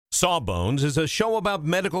Sawbones is a show about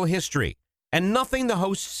medical history, and nothing the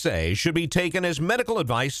hosts say should be taken as medical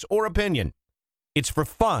advice or opinion. It's for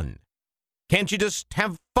fun. Can't you just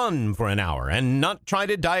have fun for an hour and not try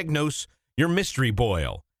to diagnose your mystery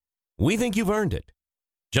boil? We think you've earned it.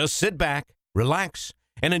 Just sit back, relax,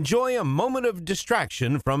 and enjoy a moment of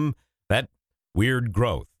distraction from that weird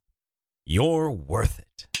growth. You're worth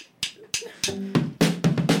it.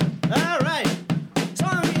 All right.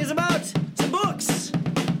 Song is about some books.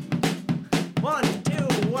 1, 2,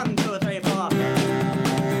 1, 2, 3, 4.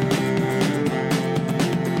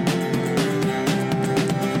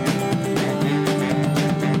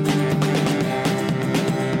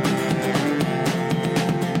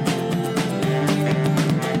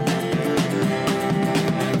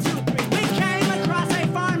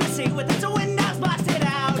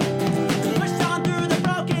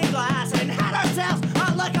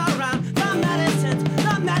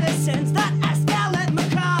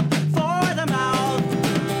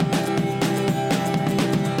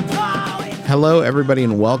 Hello, everybody,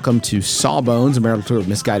 and welcome to Sawbones, a marital tour of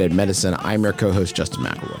misguided medicine. I'm your co-host, Justin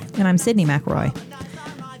McElroy. And I'm Sydney McElroy.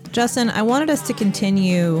 Justin, I wanted us to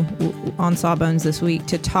continue on Sawbones this week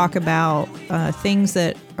to talk about things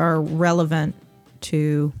that are relevant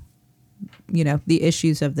to, you know, the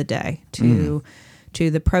issues of the day, to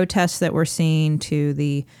the protests that we're seeing, to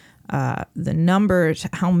the numbers,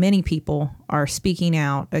 how many people are speaking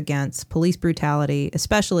out against police brutality,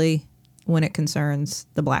 especially when it concerns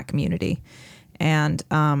the Black community. And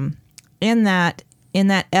in that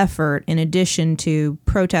effort, in addition to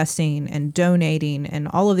protesting and donating and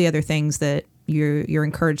all of the other things that you're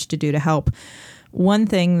encouraged to do to help, one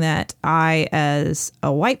thing that I, as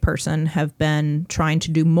a white person, have been trying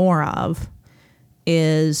to do more of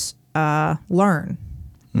is learn,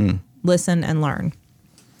 listen and learn.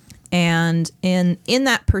 And in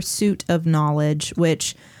that pursuit of knowledge,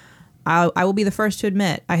 which I will be the first to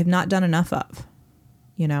admit I have not done enough of.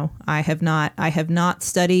 You know, I have not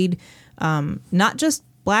studied not just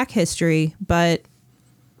Black history, but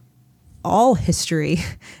all history,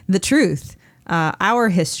 the truth, our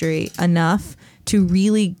history enough to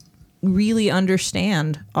really, really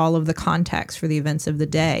understand all of the context for the events of the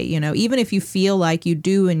day. You know, even if you feel like you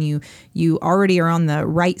do and you already are on the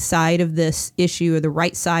right side of this issue or the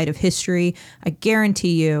right side of history, I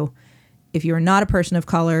guarantee you, if you're not a person of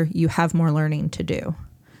color, you have more learning to do.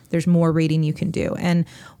 There's more reading you can do. And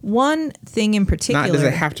one thing in particular... Does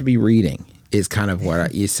it have to be reading is kind of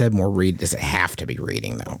what you said, more read. Does it have to be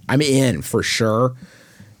reading, though? I'm in, for sure.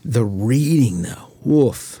 The reading, though.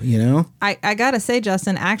 Woof, you know? I got to say,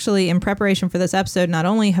 Justin, actually, in preparation for this episode, not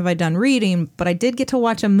only have I done reading, but I did get to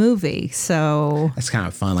watch a movie, so... That's kind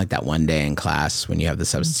of fun, like that one day in class when you have the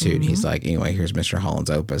substitute. He's like, anyway, here's Mr. Holland's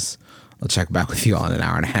opus. I'll check back with you all in an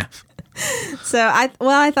hour and a half. So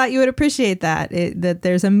I thought you would appreciate that that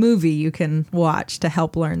there's a movie you can watch to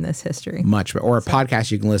help learn this history. Much, or a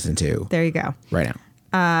podcast you can listen to. There you go. Right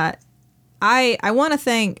now. I want to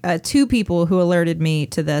thank two people who alerted me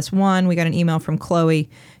to this. One, we got an email from Chloe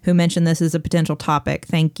who mentioned this as a potential topic.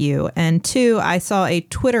 Thank you. And two, I saw a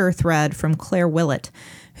Twitter thread from Claire Willett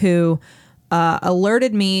who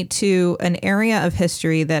alerted me to an area of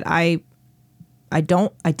history that I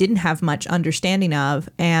didn't have much understanding of,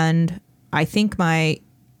 and I think my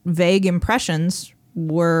vague impressions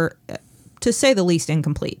were, to say the least,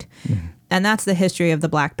 incomplete. Mm-hmm. And that's the history of the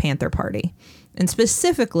Black Panther Party, and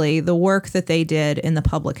specifically the work that they did in the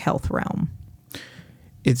public health realm.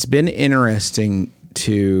 It's been interesting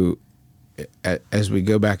to, as we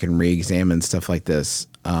go back and re-examine stuff like this,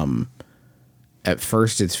 at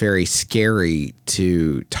first it's very scary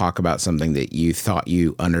to talk about something that you thought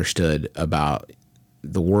you understood about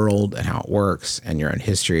the world and how it works and your own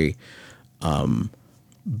history,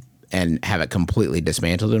 and have it completely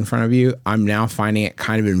dismantled in front of you. I'm now finding it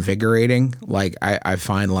kind of invigorating. Like I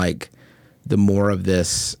find like the more of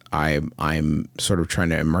this I'm sort of trying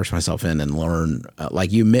to immerse myself in and learn. Like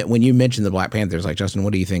when you mentioned the Black Panthers, like, Justin,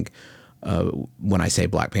 what do you think when I say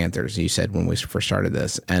Black Panthers? You said when we first started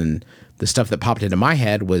this, and the stuff that popped into my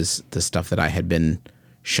head was the stuff that I had been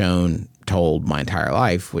told my entire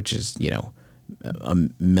life, which is, you know, a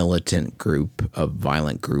militant group, a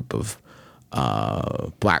violent group of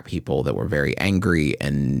Black people that were very angry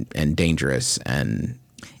and dangerous and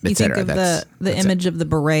et cetera. You think of the image of the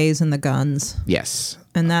berets and the guns. Yes.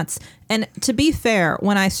 And to be fair,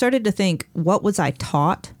 when I started to think, what was I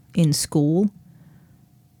taught in school?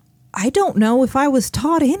 I don't know if I was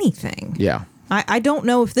taught anything. Yeah. I don't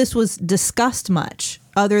know if this was discussed much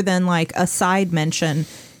other than like a side mention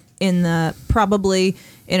in the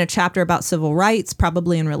in a chapter about civil rights,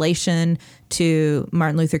 probably in relation to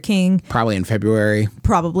Martin Luther King. Probably in February.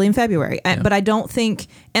 But I don't think,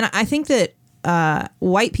 and I think that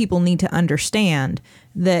white people need to understand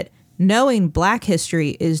that knowing Black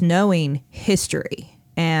history is knowing history.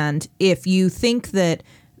 And if you think that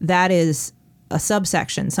that is a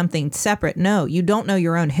subsection, something separate, no, you don't know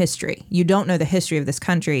your own history. You don't know the history of this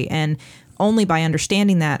country. And only by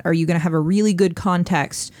understanding that are you going to have a really good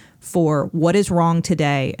context for what is wrong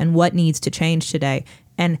today and what needs to change today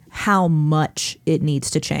and how much it needs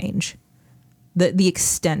to change, the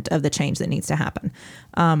extent of the change that needs to happen.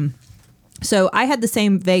 So I had the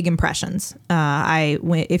same vague impressions.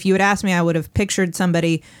 If you had asked me, I would have pictured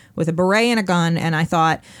somebody with a beret and a gun, and I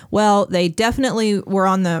thought, well, they definitely were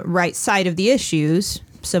on the right side of the issues,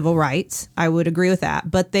 civil rights. I would agree with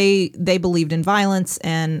that. But they believed in violence,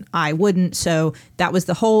 and I wouldn't. So that was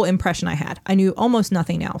the whole impression I had. I knew almost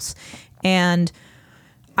nothing else. And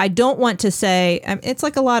I don't want to say, it's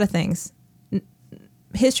like a lot of things.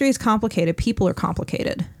 History is complicated. People are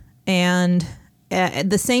complicated. And at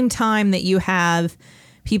the same time that you have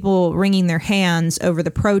people wringing their hands over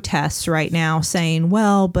the protests right now saying,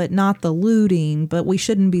 well, but not the looting, but we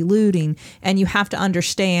shouldn't be looting. And you have to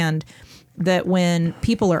understand that when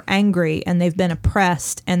people are angry and they've been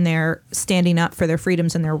oppressed and they're standing up for their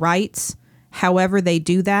freedoms and their rights, however they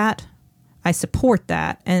do that, I support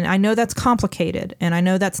that. And I know that's complicated, and I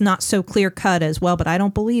know that's not so clear-cut as well, but I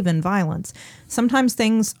don't believe in violence. Sometimes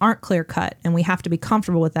things aren't clear-cut, and we have to be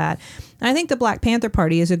comfortable with that. And I think the Black Panther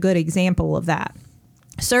Party is a good example of that.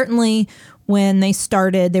 Certainly, when they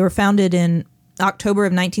started, they were founded in October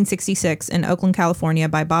of 1966 in Oakland, California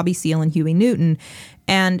by Bobby Seale and Huey Newton.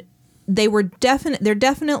 And they were there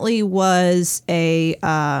definitely was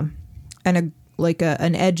an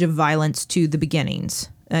edge of violence to the beginnings.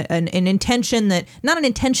 An intention that, not an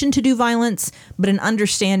intention to do violence, but an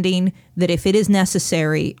understanding that if it is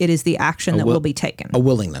necessary, it is the action that will be taken. A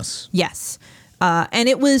willingness. Yes. And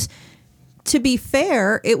it was, to be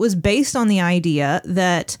fair, it was based on the idea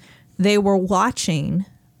that they were watching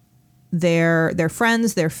their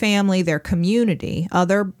friends, their family, their community,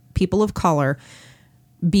 other people of color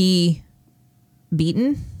be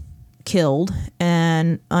beaten, killed,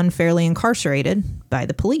 and unfairly incarcerated by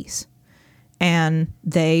the police. And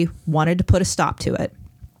they wanted to put a stop to it.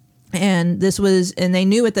 And they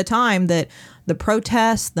knew at the time that the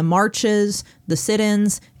protests, the marches, the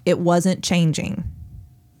sit-ins, it wasn't changing.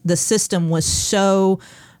 The system was so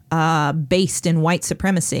based in white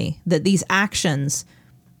supremacy that these actions,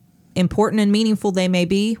 important and meaningful they may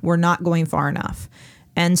be, were not going far enough.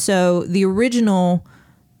 And so the original,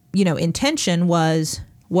 intention was,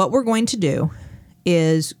 what we're going to do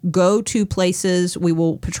is go to places, we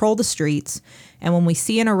will patrol the streets, and when we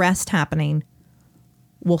see an arrest happening,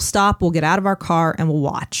 we'll stop, we'll get out of our car, and we'll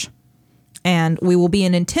watch. And we will be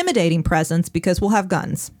an intimidating presence because we'll have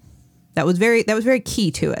guns. That was very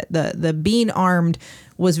key to it. The being armed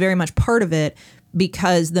was very much part of it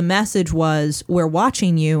because the message was, we're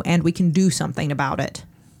watching you and we can do something about it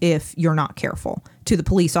if you're not careful, to the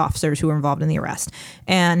police officers who were involved in the arrest.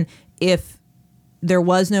 And if there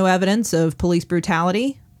was no evidence of police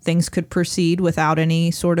brutality, things could proceed without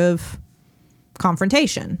any sort of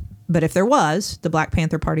confrontation. But if there was, the Black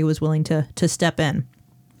Panther Party was willing to step in.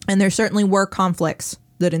 And there certainly were conflicts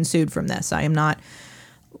that ensued from this. I am not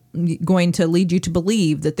going to lead you to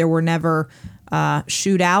believe that there were never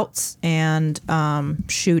shootouts and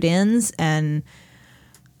shoot-ins and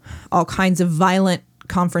all kinds of violent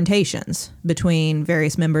confrontations between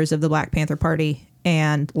various members of the Black Panther Party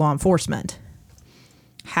and law enforcement.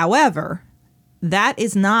 However, that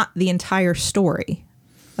is not the entire story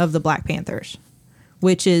of the Black Panthers,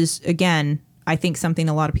 which is, again, I think something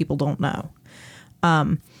a lot of people don't know.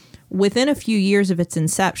 Within a few years of its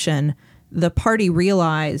inception, the party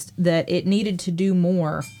realized that it needed to do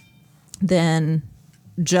more than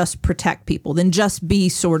just protect people, than just be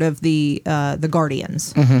sort of the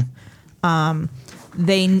guardians. Mm-hmm.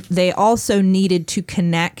 They also needed to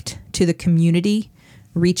connect to the community,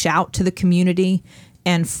 reach out to the community,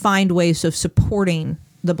 and find ways of supporting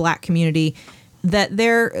the Black community that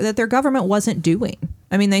their government wasn't doing.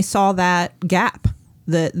 I mean, they saw that gap.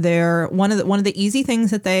 That one of the easy things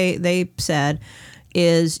that they said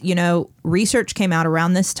is, research came out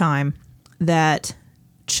around this time that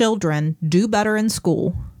children do better in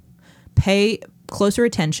school, pay closer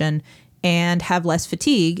attention, and have less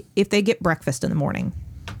fatigue if they get breakfast in the morning.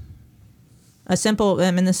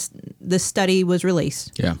 This study was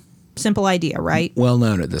released. Yeah. Simple idea, right? Well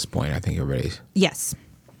known at this point, I think everybody's. Yes.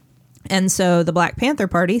 And so the Black Panther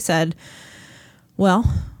Party said,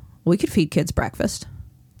 well, we could feed kids breakfast.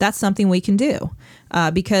 that's something we can do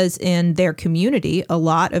because in their community, a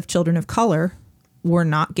lot of children of color were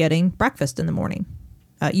not getting breakfast in the morning,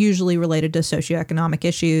 usually related to socioeconomic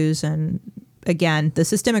issues and, again, the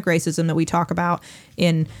systemic racism that we talk about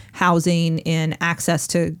in housing, in access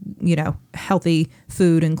to, healthy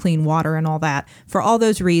food and clean water and all that. For all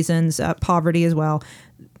those reasons, poverty as well,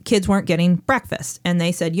 kids weren't getting breakfast. And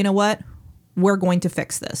they said, you know what? We're going to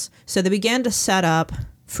fix this. So they began to set up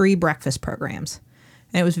free breakfast programs.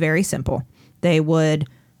 And it was very simple. They would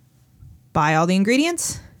buy all the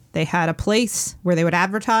ingredients. They had a place where they would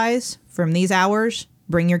advertise from these hours,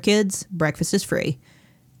 bring your kids, breakfast is free.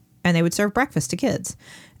 And they would serve breakfast to kids.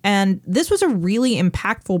 And this was a really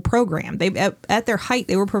impactful program. They, at their height,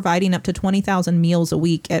 they were providing up to 20,000 meals a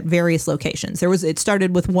week at various locations. It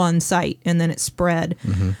started with one site, and then it spread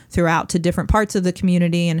throughout to different parts of the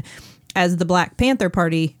community. And as the Black Panther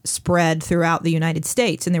Party spread throughout the United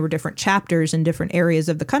States, and there were different chapters in different areas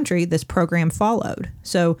of the country, this program followed.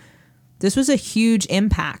 So this was a huge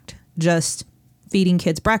impact, just feeding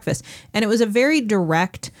kids breakfast. And it was a very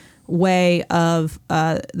direct way of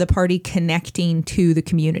the party connecting to the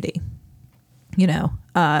community,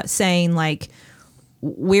 saying like,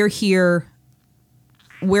 we're here,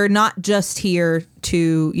 we're not just here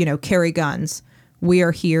to, carry guns. We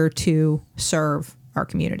are here to serve our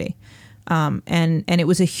community. And it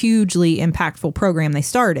was a hugely impactful program they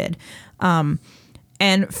started.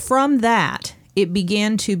 And from that, it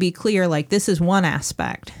began to be clear, like, this is one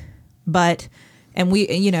aspect, and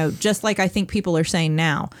we, just like I think people are saying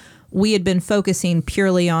now, we had been focusing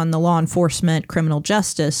purely on the law enforcement, criminal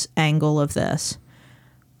justice angle of this.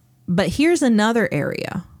 But here's another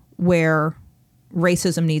area where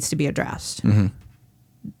racism needs to be addressed.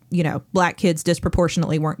 Black kids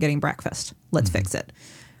disproportionately weren't getting breakfast. Let's fix it.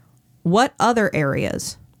 What other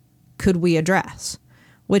areas could we address?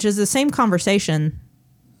 Which is the same conversation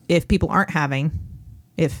if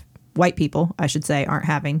white people, I should say, aren't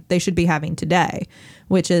having, they should be having today,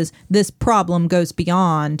 which is this problem goes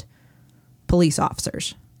beyond police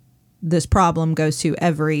officers. This problem goes to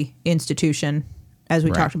every institution, as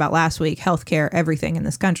we talked about last week, healthcare, everything in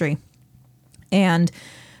this country. And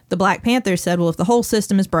the Black Panthers said, well, if the whole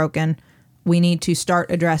system is broken, we need to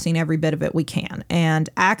start addressing every bit of it we can. And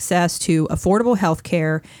access to affordable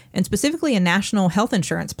healthcare, and specifically a national health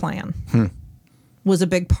insurance plan, was a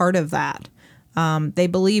big part of that. They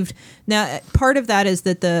believed, now part of that is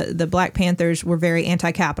that the Black Panthers were very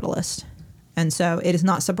anti-capitalist. And so it is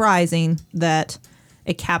not surprising that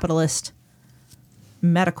a capitalist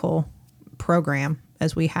medical program,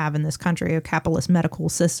 as we have in this country, a capitalist medical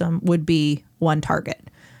system, would be one target.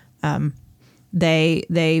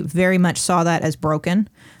 They very much saw that as broken.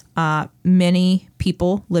 Many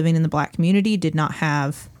people living in the Black community did not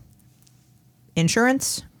have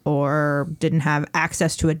insurance or didn't have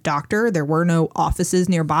access to a doctor. There were no offices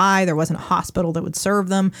nearby. There wasn't a hospital that would serve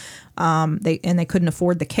them. They couldn't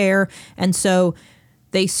afford the care. And so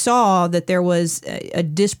they saw that there was a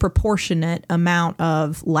disproportionate amount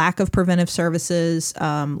of lack of preventive services,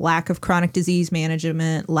 lack of chronic disease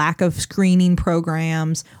management, lack of screening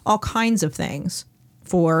programs, all kinds of things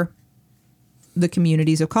for the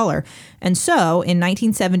communities of color. And so in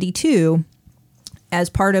 1972, as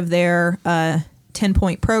part of their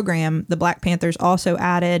 10-point program, the Black Panthers also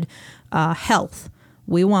added health.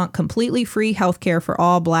 We want completely free health care for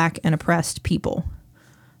all Black and oppressed people,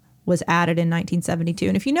 was added in 1972.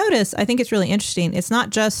 And if you notice, I think it's really interesting. It's not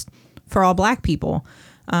just for all Black people.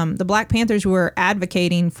 The Black Panthers were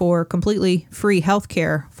advocating for completely free health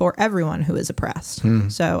care for everyone who is oppressed.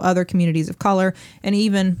 So other communities of color and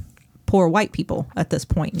even poor white people at this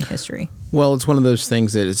point in history. Well, it's one of those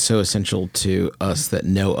things that is so essential to us that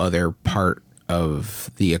no other part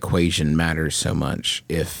of the equation matters so much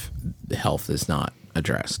if the health is not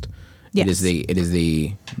addressed. Yes. It is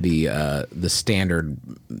the standard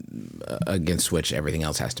against which everything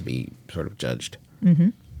else has to be sort of judged.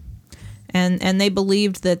 And they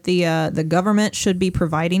believed that the government should be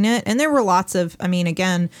providing it. And there were lots of,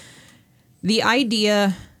 again, the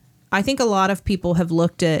idea, I think a lot of people have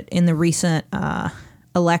looked at in the recent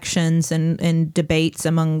elections and debates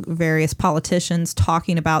among various politicians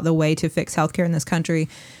talking about the way to fix healthcare in this country.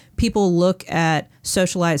 People look at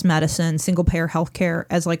socialized medicine, single-payer healthcare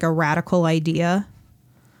as like a radical idea.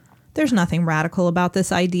 There's nothing radical about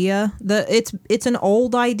this idea. It's an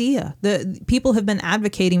old idea. The people have been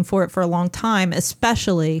advocating for it for a long time,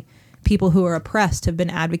 especially people who are oppressed have been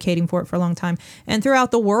advocating for it for a long time. And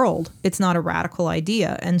throughout the world, it's not a radical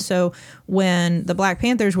idea. And so when the Black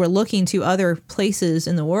Panthers were looking to other places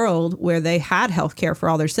in the world where they had health care for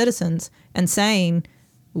all their citizens and saying,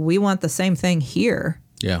 we want the same thing here.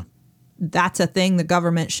 Yeah. that's a thing the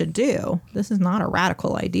government should do. This is not a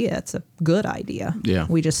radical idea. It's a good idea. Yeah.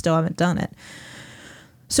 We just still haven't done it.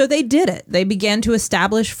 So they did it. They began to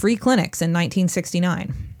establish free clinics in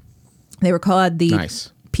 1969. They were called the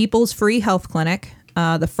Nice. People's Free Health Clinic.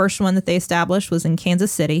 The first one that they established was in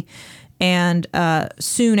Kansas City. And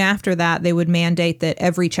soon after that, they would mandate that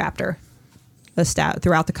every chapter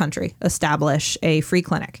throughout the country establish a free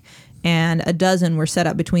clinic. And a dozen were set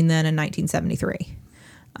up between then and 1973.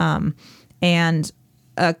 And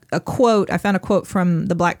a quote, I found a quote from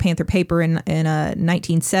the Black Panther paper in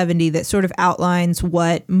 1970 that sort of outlines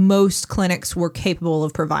what most clinics were capable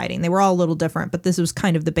of providing. They were all a little different, but this was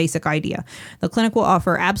kind of the basic idea. The clinic will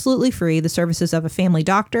offer absolutely free the services of a family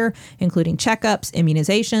doctor, including checkups,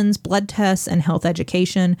 immunizations, blood tests, and health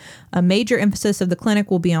education. A major emphasis of the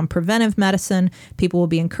clinic will be on preventive medicine. People will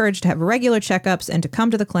be encouraged to have regular checkups and to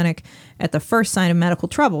come to the clinic at the first sign of medical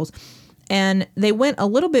troubles. And they went a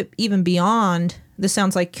little bit even beyond. This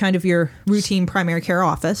sounds like kind of your routine primary care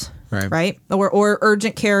office, right? Or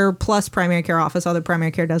urgent care plus primary care office. Although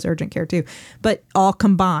primary care does urgent care too, but all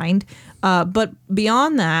combined. But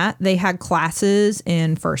beyond that, they had classes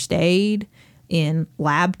in first aid, in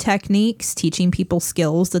lab techniques, teaching people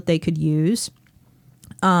skills that they could use.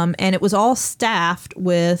 And it was all staffed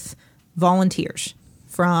with volunteers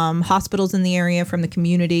from hospitals in the area, from the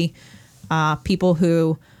community, people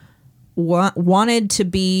who wanted to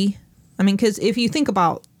be, I mean, because if you think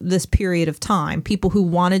about this period of time, people who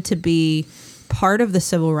wanted to be part of the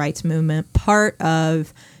civil rights movement, part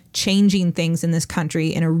of changing things in this country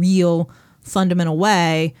in a real fundamental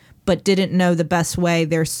way, but didn't know the best way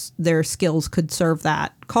their skills could serve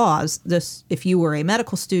that cause. This, if you were a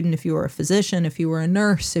medical student, if you were a physician, if you were a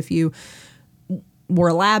nurse, if you were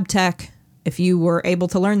a lab tech, if you were able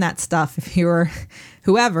to learn that stuff, if you were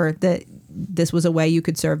whoever, that this was a way you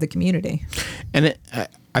could serve the community. And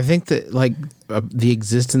I think that like the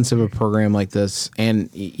existence of a program like this, and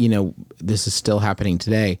you know, this is still happening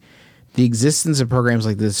today. The existence of programs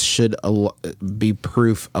like this should be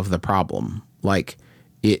proof of the problem. Like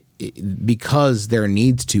it because there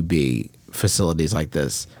needs to be facilities like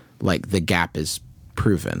this. Like the gap is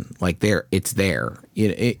proven. Like it's there.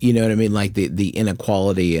 You know what I mean? Like the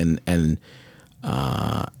inequality and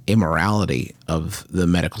immorality of the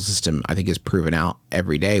medical system, I think, is proven out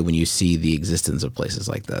every day when you see the existence of places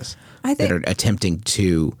like this that are attempting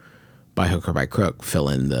to, by hook or by crook, fill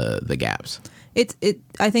in the gaps.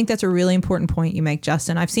 I think that's a really important point you make,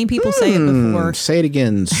 Justin. I've seen people say it before. Say it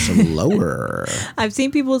again slower. I've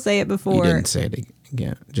seen people say it before. You didn't say it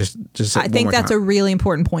again. Just I think that's a really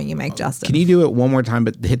important point you make, Justin. Can you do it one more time,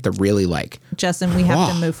 but hit the really like? Justin, we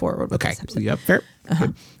have to move forward with this episode. Yep, fair.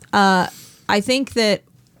 I think that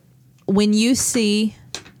when you see,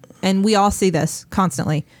 and we all see this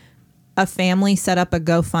constantly, a family set up a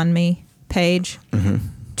GoFundMe page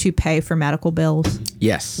to pay for medical bills.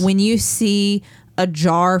 Yes. When you see a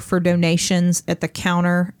jar for donations at the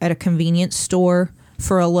counter at a convenience store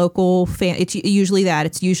for a local it's usually that.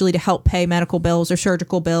 It's usually to help pay medical bills or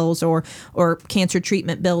surgical bills or cancer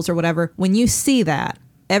treatment bills or whatever. When you see that,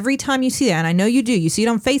 every time you see that, and I know you do, you see it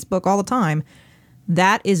on Facebook all the time,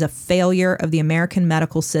 that is a failure of the American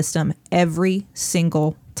medical system every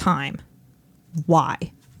single time. Why?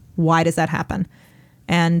 Why does that happen?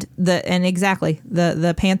 And exactly,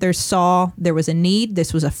 the Panthers saw there was a need.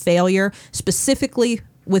 This was a failure, specifically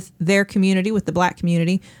with their community, with the Black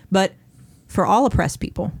community. But for all oppressed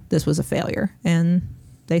people, this was a failure, and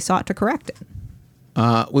they sought to correct it.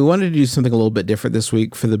 We wanted to do something a little bit different this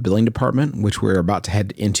week for the billing department, which we're about to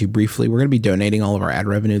head into briefly. We're going to be donating all of our ad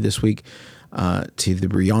revenue this week to the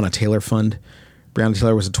Breonna Taylor Fund. Breonna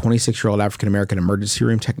Taylor was a 26-year-old African-American emergency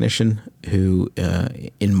room technician who,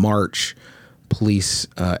 in March, police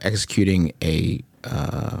executing a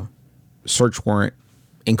search warrant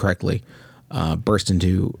incorrectly burst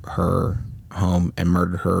into her home and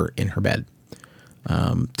murdered her in her bed.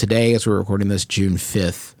 Today, as we're recording this, June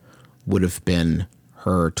 5th, would have been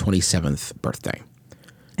her 27th birthday.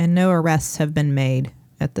 And no arrests have been made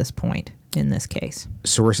at this point in this case.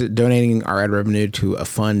 So we're donating our ad revenue to a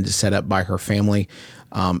fund set up by her family.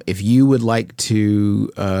 If you would like to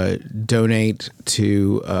donate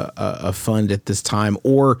to a fund at this time,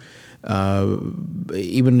 or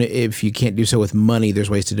even if you can't do so with money, there's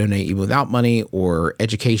ways to donate even without money or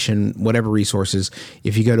education, whatever resources.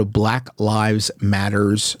 If you go to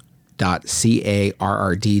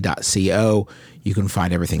blacklivesmatters.carrd.co, you can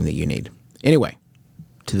find everything that you need. Anyway,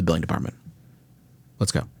 to the billing department.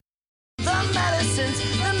 Let's go. The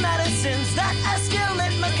medicines that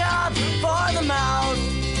escalate macabre for the mouth.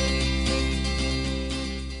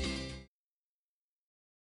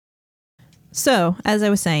 So, as I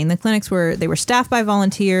was saying, the clinics were staffed by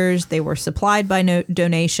volunteers. They were supplied by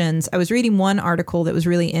donations. I was reading one article that was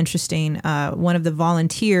really interesting. One of the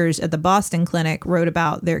volunteers at the Boston clinic wrote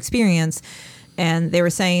about their experience, and they were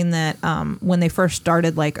saying that when they first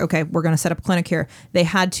started, like, okay, we're going to set up a clinic here, they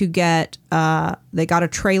had to get they got a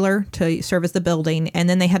trailer to service the building, and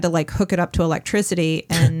then they had to like hook it up to electricity,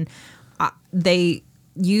 and they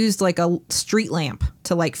used like a street lamp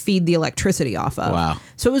to like feed the electricity off of. Wow.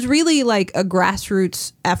 So it was really like a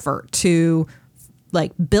grassroots effort to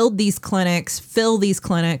like build these clinics, fill these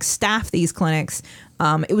clinics, staff these clinics.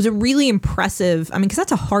 It was a really impressive, I mean, because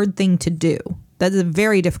that's a hard thing to do. That's a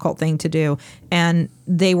very difficult thing to do. And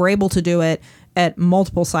they were able to do it at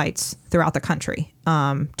multiple sites throughout the country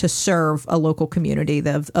to serve a local community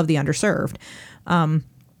of the underserved.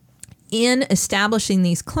 In establishing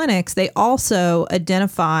these clinics, they also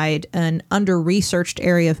identified an under-researched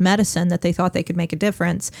area of medicine that they thought they could make a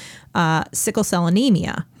difference, sickle cell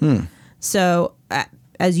anemia. So,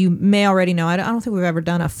 as you may already know, I don't think we've ever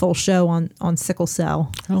done a full show on sickle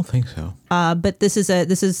cell. I don't think so. But this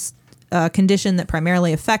is a condition that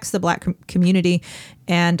primarily affects the Black community.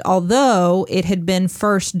 And although it had been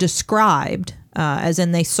first described, as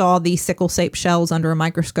in they saw these sickle-shaped shells under a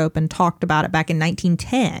microscope and talked about it back in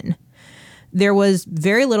 1910, there was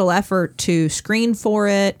very little effort to screen for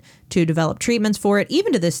it, to develop treatments for it.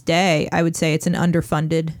 Even to this day, I would say it's an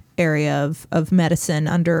underfunded area of medicine,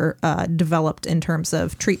 developed in terms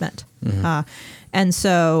of treatment. And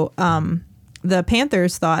so the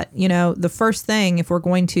Panthers thought, the first thing, if we're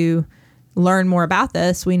going to learn more about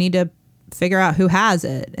this, we need to figure out who has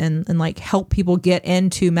it and like help people get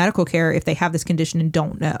into medical care if they have this condition and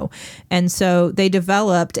don't know. And so they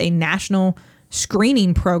developed a national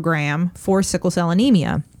screening program for sickle cell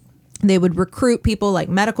anemia. They would recruit people like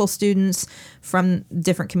medical students from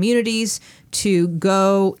different communities to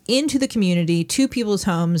go into the community, to people's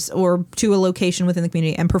homes or to a location within the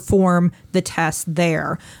community and perform the test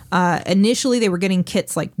there. Initially, they were getting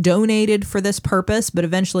kits like donated for this purpose, but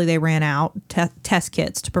eventually they ran out test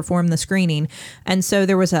kits to perform the screening. And so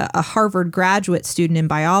there was a Harvard graduate student in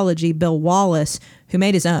biology, Bill Wallace, who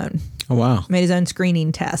made his own. Oh, wow. Made his own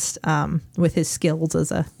screening test with his skills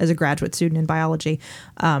as a graduate student in biology.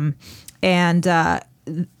 And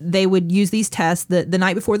they would use these tests the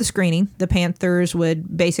night before the screening. The Panthers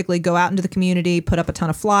would basically go out into the community, put up a ton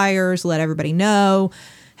of flyers, let everybody know,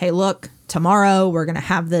 hey, look, tomorrow we're going to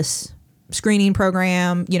have this screening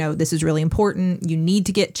program. This is really important. You need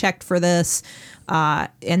to get checked for this.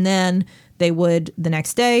 And then they would the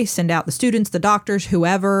next day send out the students, the doctors,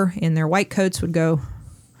 whoever in their white coats would go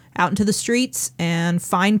out into the streets and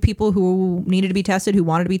find people who needed to be tested, who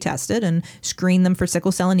wanted to be tested, and screen them for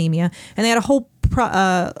sickle cell anemia. And they had a whole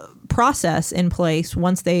process in place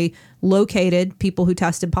once they located people who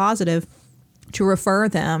tested positive to refer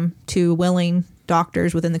them to willing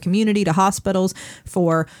doctors within the community, to hospitals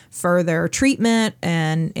for further treatment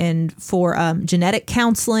and for genetic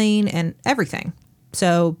counseling and everything.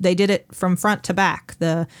 So they did it from front to back,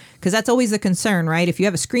 because that's always the concern, right? If you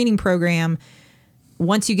have a screening program,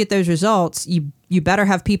 once you get those results, you better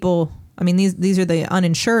have people. I mean, these are the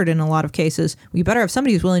uninsured in a lot of cases. You better have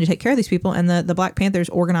somebody who's willing to take care of these people. And the Black Panthers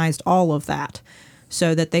organized all of that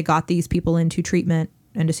so that they got these people into treatment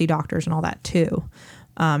and to see doctors and all that too.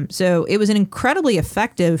 So it was an incredibly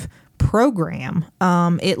effective program.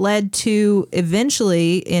 It led to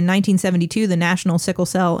eventually in 1972 the National Sickle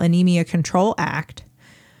Cell Anemia Control Act.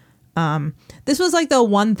 This was like the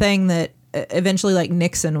one thing that eventually like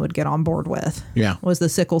Nixon would get on board with. Yeah. Was the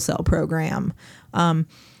sickle cell program.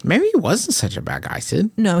 Maybe he wasn't such a bad guy,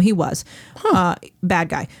 Sid. No, he was bad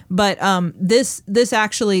guy. But this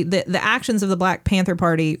actually, the actions of the Black Panther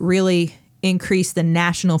Party really increased the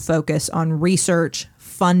national focus on research,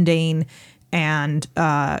 funding, and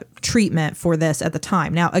treatment for this at the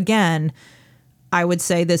time. Now, again, I would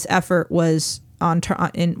say this effort was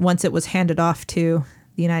once it was handed off to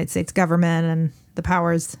the United States government and the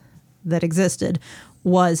powers that existed,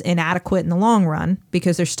 was inadequate in the long run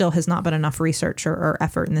because there still has not been enough research or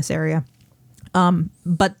effort in this area.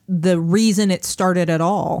 But the reason it started at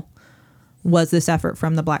all was this effort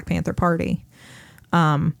from the Black Panther Party.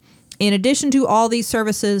 In addition to all these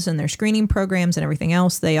services and their screening programs and everything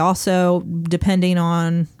else, they also, depending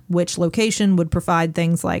on which location, would provide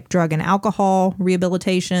things like drug and alcohol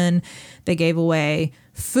rehabilitation. They gave away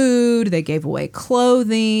food. They gave away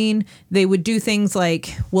clothing. They would do things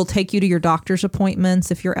like, we'll take you to your doctor's appointments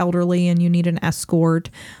if you're elderly and you need an escort.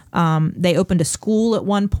 They opened a school at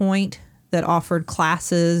one point that offered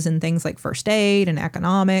classes and things like first aid and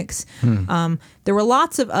economics. There were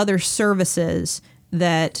lots of other services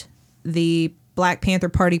that the Black Panther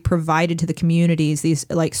Party provided to the communities, these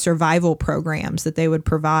like survival programs that they would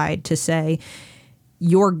provide to say,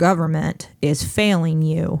 your government is failing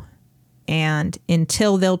you, and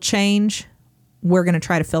until they'll change, we're going to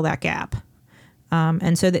try to fill that gap.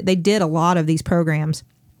 And so they did a lot of these programs.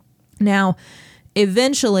 Now,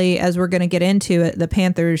 eventually, as we're going to get into it, the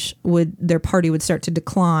Panthers their party would start to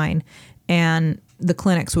decline, and the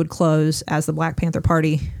clinics would close as the Black Panther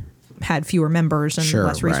Party had fewer members and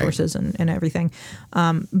less resources and everything.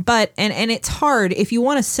 But it's hard if you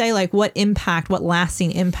want to say like what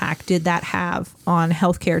lasting impact did that have on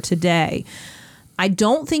healthcare today? I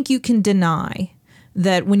don't think you can deny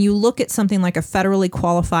that when you look at something like a federally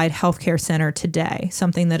qualified healthcare center today,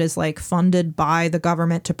 something that is like funded by the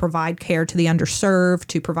government to provide care to the underserved,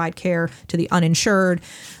 to provide care to the uninsured,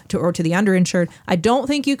 or to the underinsured, I don't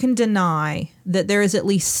think you can deny that there is at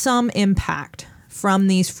least some impact from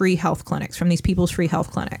these free health clinics, from these people's free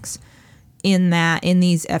health clinics, in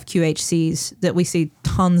these FQHCs that we see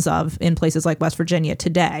tons of in places like West Virginia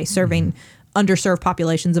today, serving underserved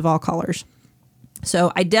populations of all colors.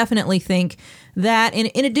 So I definitely think that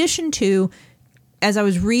in addition to, as I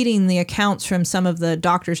was reading the accounts from some of the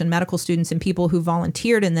doctors and medical students and people who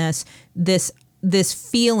volunteered in this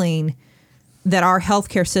feeling that our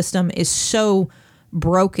healthcare system is so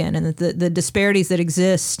broken and that the disparities that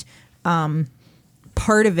exist,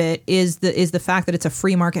 part of it is the fact that it's a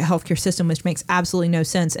free market healthcare system, which makes absolutely no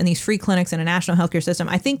sense. And these free clinics and a national healthcare system,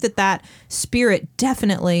 I think that spirit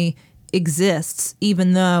definitely exists,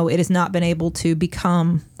 even though it has not been able to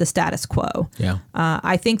become the status quo. Yeah.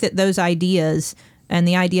 I think that those ideas and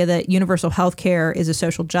the idea that universal health care is a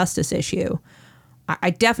social justice issue, I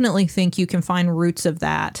definitely think you can find roots of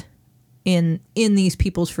that in these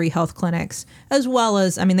people's free health clinics, as well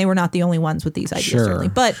as, I mean, they were not the only ones with these ideas, certainly,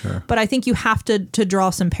 but I think you have to draw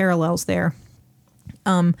some parallels there.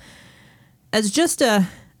 As just a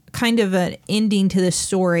kind of an ending to this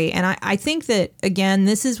story, and I think that, again,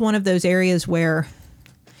 this is one of those areas where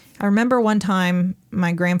I remember one time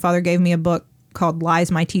my grandfather gave me a book called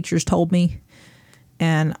Lies My Teachers Told Me,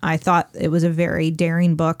 and I thought it was a very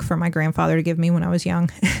daring book for my grandfather to give me when I was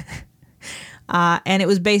young. And it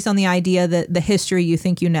was based on the idea that the history you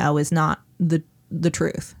think you know is not the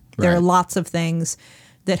truth. Right. There are lots of things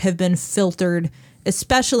that have been filtered,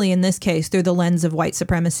 especially in this case, through the lens of white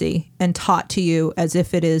supremacy and taught to you as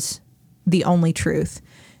if it is the only truth.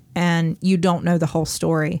 And you don't know the whole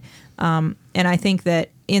story. And I think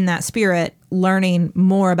that in that spirit, learning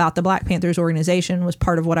more about the Black Panthers organization was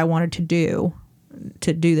part of what I wanted to do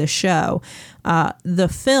this show. The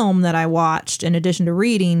film that I watched, in addition to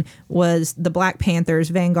reading, was The Black Panthers,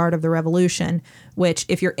 Vanguard of the Revolution, which,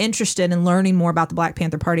 if you're interested in learning more about the Black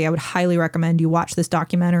Panther Party, I would highly recommend you watch this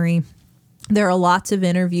documentary. There are lots of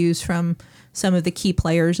interviews from some of the key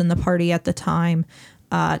players in the party at the time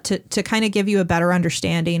to kind of give you a better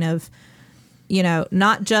understanding of, you know,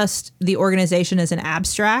 not just the organization as an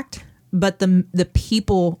abstract, but the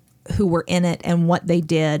people who were in it and what they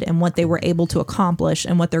did and what they were able to accomplish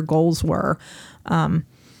and what their goals were,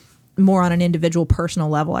 more on an individual personal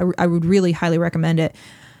level. I would really highly recommend it.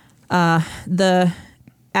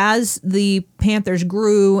 As the Panthers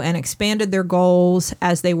grew and expanded their goals,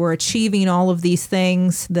 as they were achieving all of these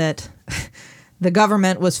things that the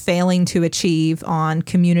government was failing to achieve on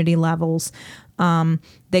community levels,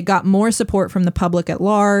 they got more support from the public at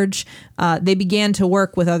large. They began to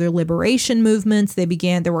work with other liberation movements.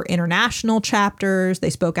 There were international chapters. They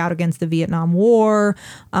spoke out against the Vietnam War.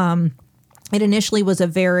 It initially was a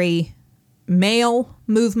very male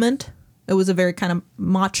movement. It was a very kind of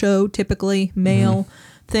macho, typically male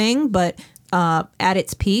thing, but at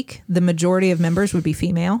its peak, the majority of members would be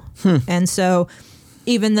female. And so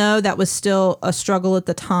even though that was still a struggle at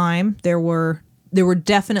the time, there were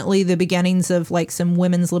definitely the beginnings of like some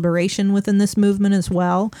women's liberation within this movement as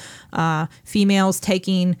well. Females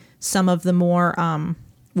taking some of the more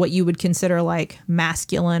what you would consider like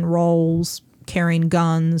masculine roles, carrying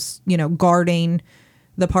guns, you know, guarding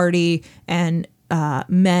the party, and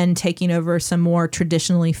men taking over some more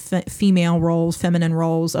traditionally female roles, feminine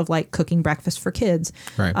roles of like cooking breakfast for kids.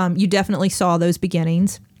 Right. You definitely saw those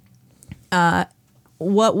beginnings.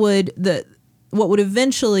 What would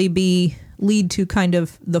eventually lead to kind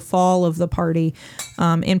of the fall of the party,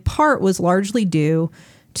 in part was largely due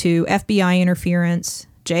to FBI interference,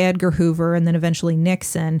 J. Edgar Hoover, and then eventually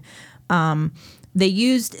Nixon. They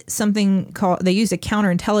used a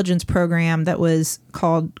counterintelligence program that was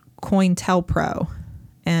called COINTELPRO.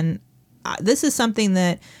 And this is something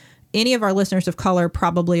that any of our listeners of color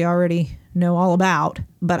probably already know all about,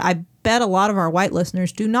 but I bet a lot of our white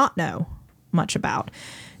listeners do not know much about.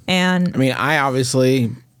 And I mean, I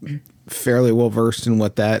obviously fairly well versed in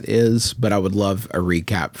what that is, but I would love a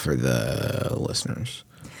recap for the listeners.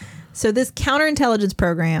 So this counterintelligence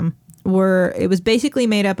program, it was basically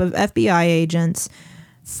made up of FBI agents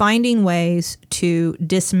finding ways to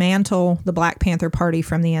dismantle the Black Panther Party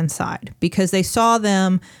from the inside, because they saw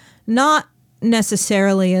them not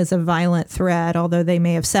necessarily as a violent threat, although they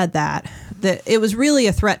may have said that it was really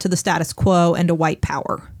a threat to the status quo and to white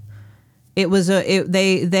power. It was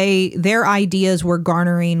their ideas were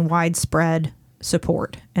garnering widespread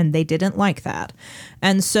support, and they didn't like that.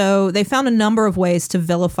 And so they found a number of ways to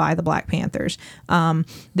vilify the Black Panthers.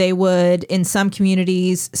 They would, in some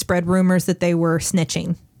communities, spread rumors that they were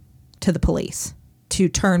snitching to the police to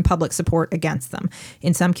turn public support against them.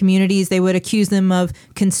 In some communities, they would accuse them of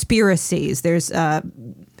conspiracies. There's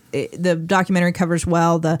the documentary covers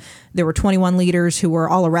well. There were 21 leaders who were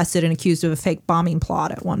all arrested and accused of a fake bombing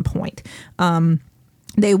plot at one point.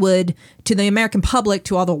 They would, to the American public,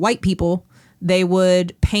 to all the white people, they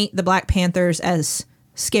would paint the Black Panthers as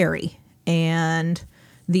scary, and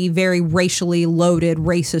the very racially loaded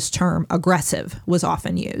racist term aggressive was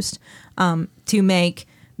often used to make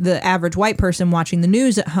the average white person watching the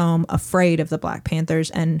news at home afraid of the Black Panthers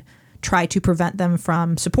and try to prevent them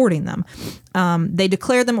from supporting them. They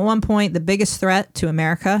declared them at one point the biggest threat to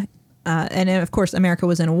America. And of course, America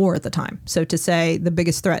was in a war at the time. So to say the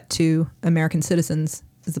biggest threat to American citizens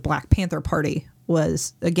is the Black Panther Party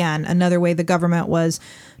was, again, another way the government was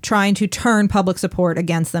trying to turn public support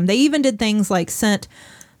against them. They even did things like sent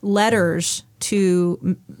letters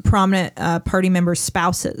to prominent party members'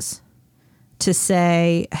 spouses to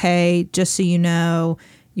say, hey, just so you know,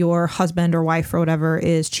 your husband or wife or whatever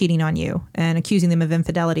is cheating on you, and accusing them of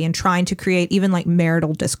infidelity and trying to create even like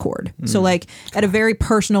marital discord. So like at a very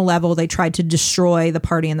personal level, they tried to destroy the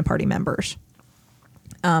party and the party members.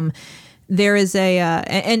 There is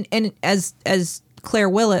and as Claire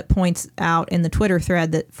Willett points out in the Twitter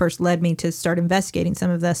thread that first led me to start investigating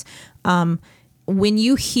some of this, when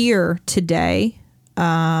you hear today,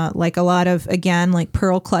 like a lot of, again, like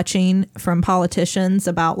pearl clutching from politicians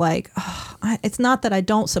about like, it's not that I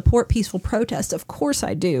don't support peaceful protest. Of course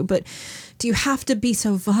I do. But do you have to be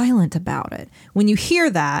so violent about it? When you hear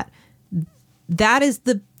that, that is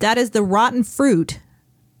the rotten fruit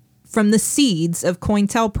from the seeds of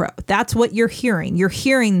COINTELPRO. That's what you're hearing. You're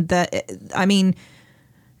hearing that. I mean,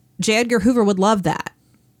 J. Edgar Hoover would love that,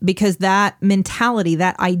 because that mentality,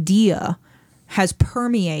 that idea has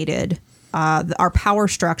permeated our power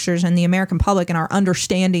structures and the American public and our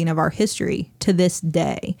understanding of our history to this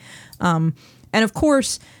day. And of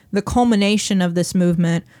course, the culmination of this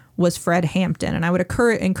movement was Fred Hampton. And I would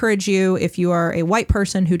encourage you, if you are a white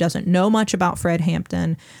person who doesn't know much about Fred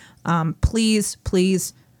Hampton, please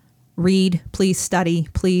read, please study,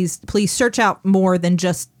 please search out more than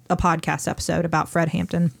just a podcast episode about Fred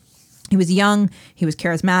Hampton. He was young, he was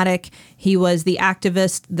charismatic, he was the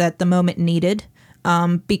activist that the moment needed.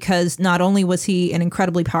 Because not only was he an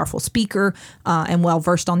incredibly powerful speaker and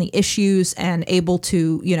well-versed on the issues and able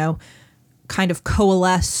to, kind of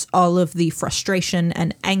coalesce all of the frustration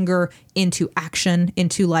and anger into action,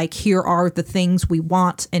 into like, here are the things we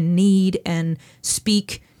want and need, and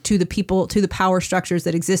speak to the people, to the power structures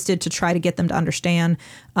that existed to try to get them to understand.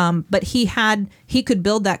 But he could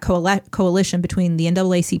build that coalition between the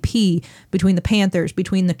NAACP, between the Panthers,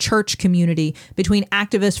 between the church community, between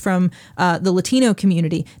activists from the Latino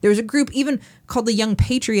community. There was a group even called the Young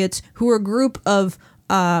Patriots, who were a group of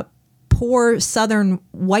poor Southern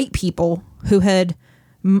white people who had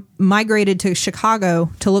migrated to Chicago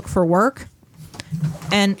to look for work.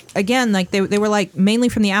 And again, like they were like mainly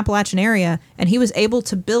from the Appalachian area, and he was able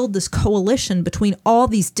to build this coalition between all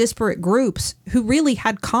these disparate groups who really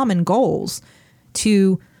had common goals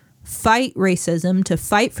to fight racism, to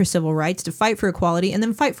fight for civil rights, to fight for equality, and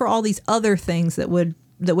then fight for all these other things that would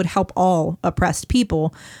help all oppressed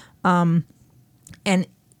people. And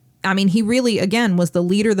I mean, he really, again, was the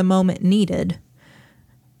leader the moment needed.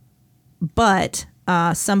 But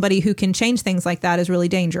somebody who can change things like that is really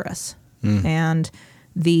dangerous. And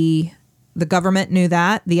the government knew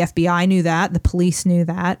that, the FBI knew that, the police knew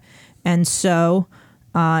that. And so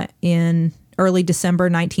in early December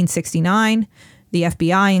 1969, the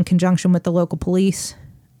FBI, in conjunction with the local police,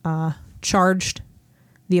 charged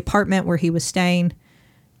the apartment where he was staying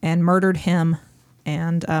and murdered him,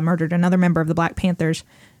 and murdered another member of the Black Panthers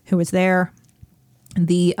who was there.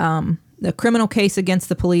 The criminal case against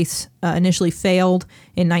the police initially failed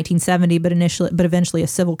in 1970, but eventually a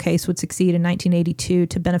civil case would succeed in 1982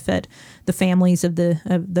 to benefit the families of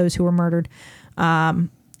those who were murdered. And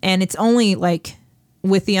it's only like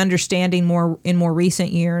with the understanding in more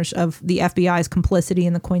recent years of the FBI's complicity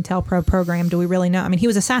in the COINTELPRO program, do we really know? I mean, he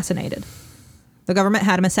was assassinated. The government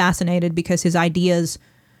had him assassinated because his ideas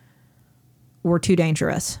were too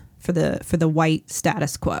dangerous for the white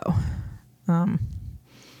status quo. And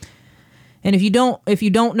if you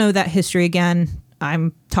don't know that history, again,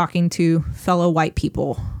 I'm talking to fellow white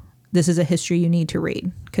people. This is a history you need to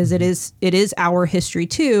read, because it is our history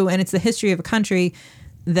too, and it's the history of a country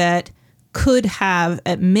that could have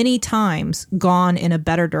at many times gone in a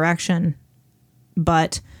better direction,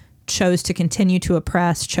 but chose to continue to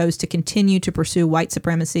oppress, chose to continue to pursue white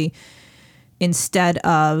supremacy instead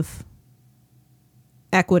of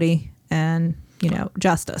equity and,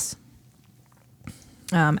 justice.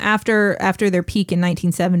 After their peak in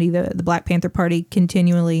 1970, the Black Panther Party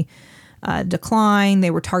continually declined.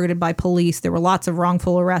 They were targeted by police. There were lots of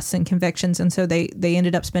wrongful arrests and convictions, and so they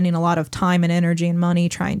ended up spending a lot of time and energy and money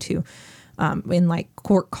trying to, in like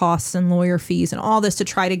court costs and lawyer fees and all this to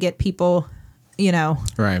try to get people,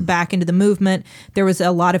 Right. back into the movement. There was a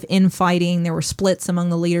lot of infighting. There were splits among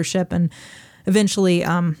the leadership, and eventually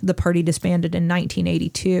the party disbanded in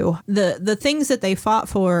 1982. The things that they fought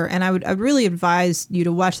for, and I'd really advise you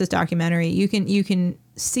to watch this documentary. You can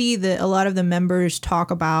see that a lot of the members talk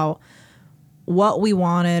about what we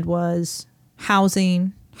wanted was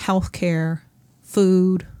housing, healthcare,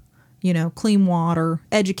 food, clean water,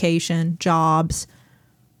 education, jobs.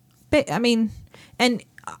 I mean, and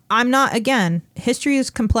I'm not, again, history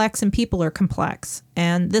is complex and people are complex,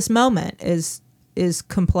 and this moment is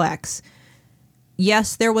complex.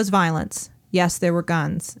 Yes, there was violence. Yes, there were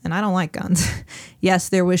guns, and I don't like guns. Yes,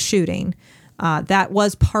 there was shooting. That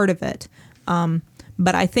was part of it.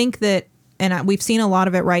 But I think that, and we've seen a lot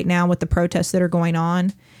of it right now with the protests that are going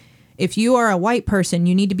on. If you are a white person,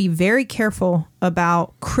 you need to be very careful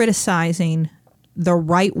about criticizing the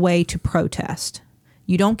right way to protest.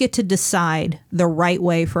 You don't get to decide the right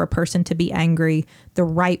way for a person to be angry, the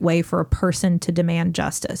right way for a person to demand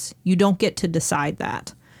justice. You don't get to decide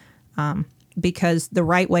that, because the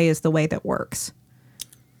right way is the way that works.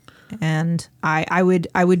 And I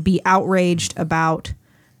would be outraged about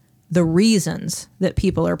the reasons that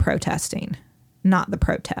people are protesting, not the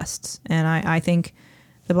protests. And I think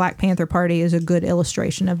the Black Panther Party is a good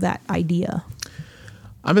illustration of that idea.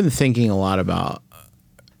 I've been thinking a lot about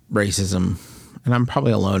racism, and I'm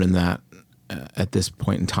probably alone in that at this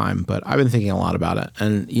point in time, but I've been thinking a lot about it.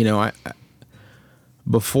 And,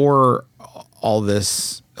 before all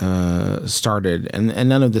this started, and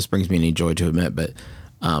none of this brings me any joy to admit, but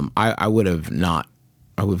I would have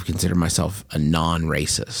considered myself a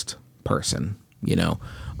non-racist person.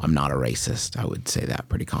 I'm not a racist. I would say that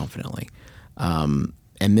pretty confidently. And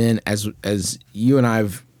then as you and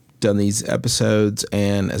I've done these episodes,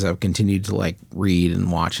 and as I've continued to read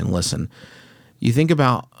and watch and listen, you think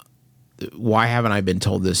about, why haven't I been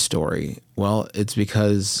told this story? Well, it's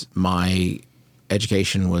because my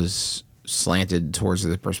education was slanted towards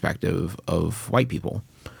the perspective of white people.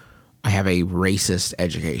 I have a racist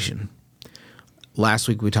education. Last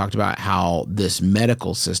week we talked about how this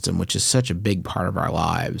medical system, which is such a big part of our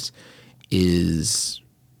lives, is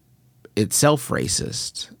itself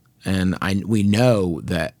racist. And we know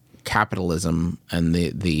that capitalism and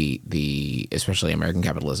the especially American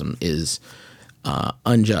capitalism is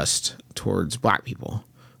unjust towards black people.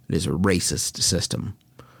 It is a racist system.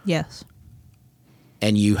 Yes.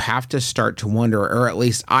 And you have to start to wonder, or at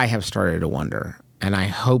least I have started to wonder, and I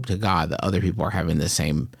hope to God that other people are having the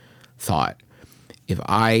same thought. If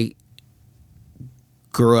I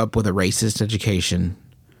grew up with a racist education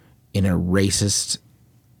in a racist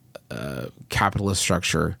capitalist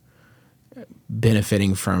structure,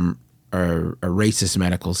 benefiting from a racist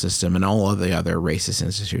medical system and all of the other racist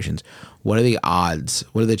institutions, what are the odds?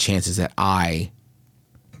 What are the chances that I,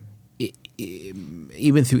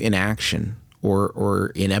 even through inaction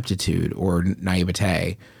or ineptitude or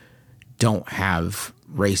naivete, don't have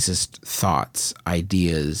racist thoughts,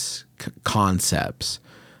 ideas, concepts,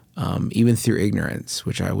 even through ignorance,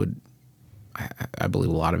 which I believe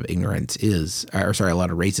a lot of ignorance is, a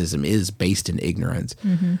lot of racism is based in ignorance.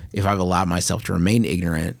 Mm-hmm. If I've allowed myself to remain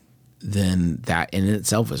ignorant, then that in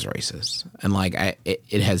itself is racist. And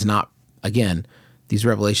it has not, again, these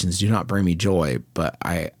revelations do not bring me joy, but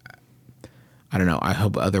I don't know. I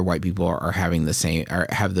hope other white people are having the same, or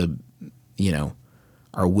have the,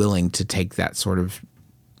 are willing to take that sort of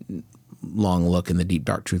long look in the deep,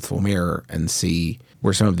 dark, truthful mirror and see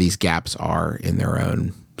where some of these gaps are in their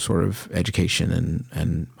own sort of education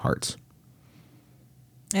and hearts.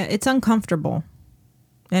 It's uncomfortable.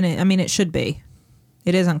 And it should be.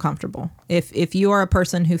 It is uncomfortable. If you are a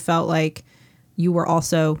person who felt like you were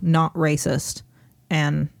also not racist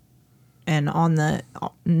and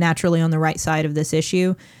naturally on the right side of this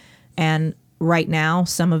issue. And right now,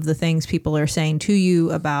 some of the things people are saying to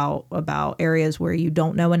you about areas where you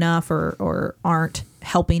don't know enough or aren't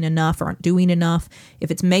helping enough or aren't doing enough, if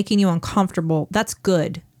it's making you uncomfortable, that's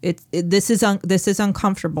good. This is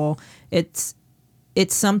uncomfortable. It's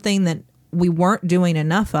something that we weren't doing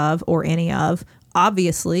enough of or any of,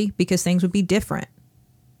 obviously, because things would be different.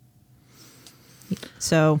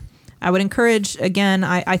 So I would encourage, again,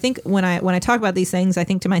 I think when I talk about these things, I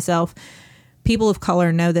think to myself, people of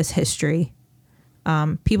color know this history.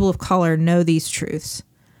 People of color know these truths.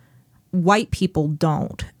 White people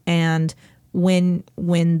don't. And when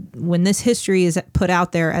this history is put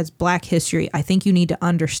out there as Black history, I think you need to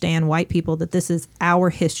understand, white people, that this is our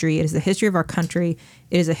history. It is the history of our country.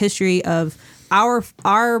 It is a history of our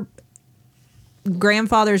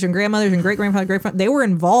grandfathers and grandmothers and great-grandfathers, they were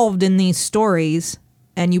involved in these stories,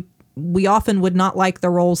 and we often would not like the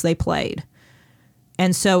roles they played.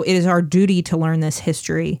 And so it is our duty to learn this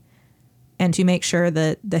history and to make sure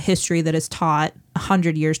that the history that is taught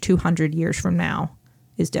 100 years, 200 years from now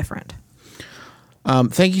is different.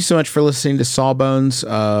 Thank you so much for listening to Sawbones.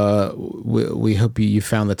 We hope you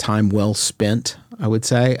found the time well spent, I would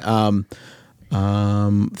say.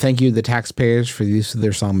 Thank you to the taxpayers for the use of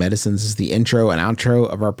their song Medicines. This is the intro and outro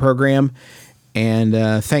of our program.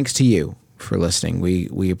 And thanks to you for listening.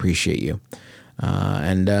 We appreciate you.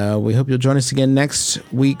 And we hope you'll join us again next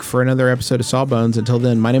week for another episode of Sawbones. Until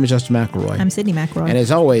then, my name is Justin McElroy. I'm Sydney McElroy. And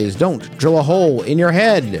as always, don't drill a hole in your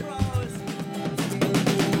head.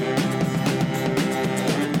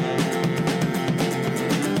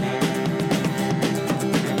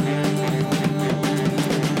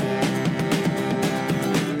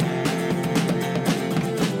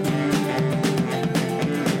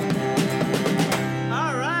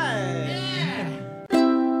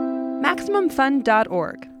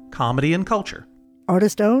 MaximumFun.org. Comedy and culture.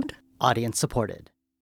 Artist owned. Audience supported.